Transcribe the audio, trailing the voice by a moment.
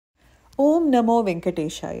Om Namo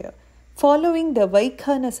Venkateshaya. Following the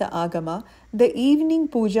Vaikhanasa Agama, the evening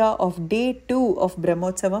puja of Day 2 of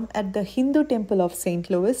Brahmotsavam at the Hindu temple of St.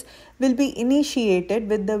 Louis will be initiated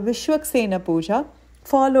with the Vishwaksena Puja,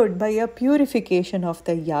 followed by a purification of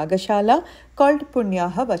the Yagashala called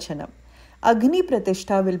Punyaha Vachanam. Agni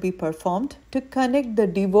Pratishtha will be performed to connect the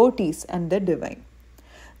devotees and the divine.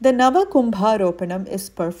 The Navakumbharopanam is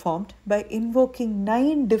performed by invoking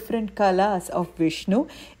 9 different kalas of Vishnu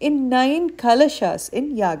in 9 kalashas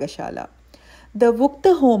in Yagashala. The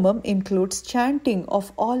Vukta Homam includes chanting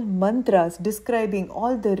of all mantras describing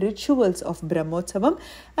all the rituals of Brahmotsavam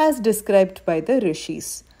as described by the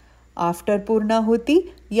rishis. After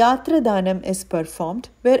Purnahuti, Yatradanam is performed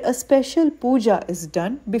where a special puja is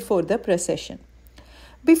done before the procession.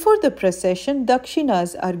 Before the procession,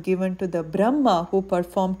 dakshinas are given to the Brahma who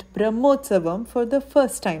performed Brahmotsavam for the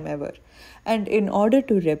first time ever. And in order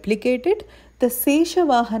to replicate it, the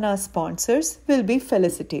Seshavahana sponsors will be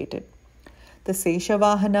felicitated. The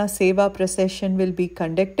Seshavahana Seva procession will be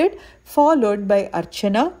conducted, followed by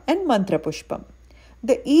Archana and Mantra Pushpam.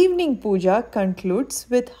 The evening puja concludes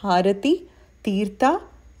with Harati, Tirtha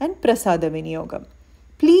and Prasada Vinyogam.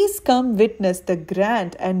 Please come witness the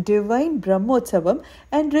grand and divine Brahmotsavam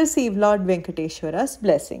and receive Lord Venkateshwara's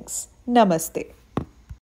blessings. Namaste.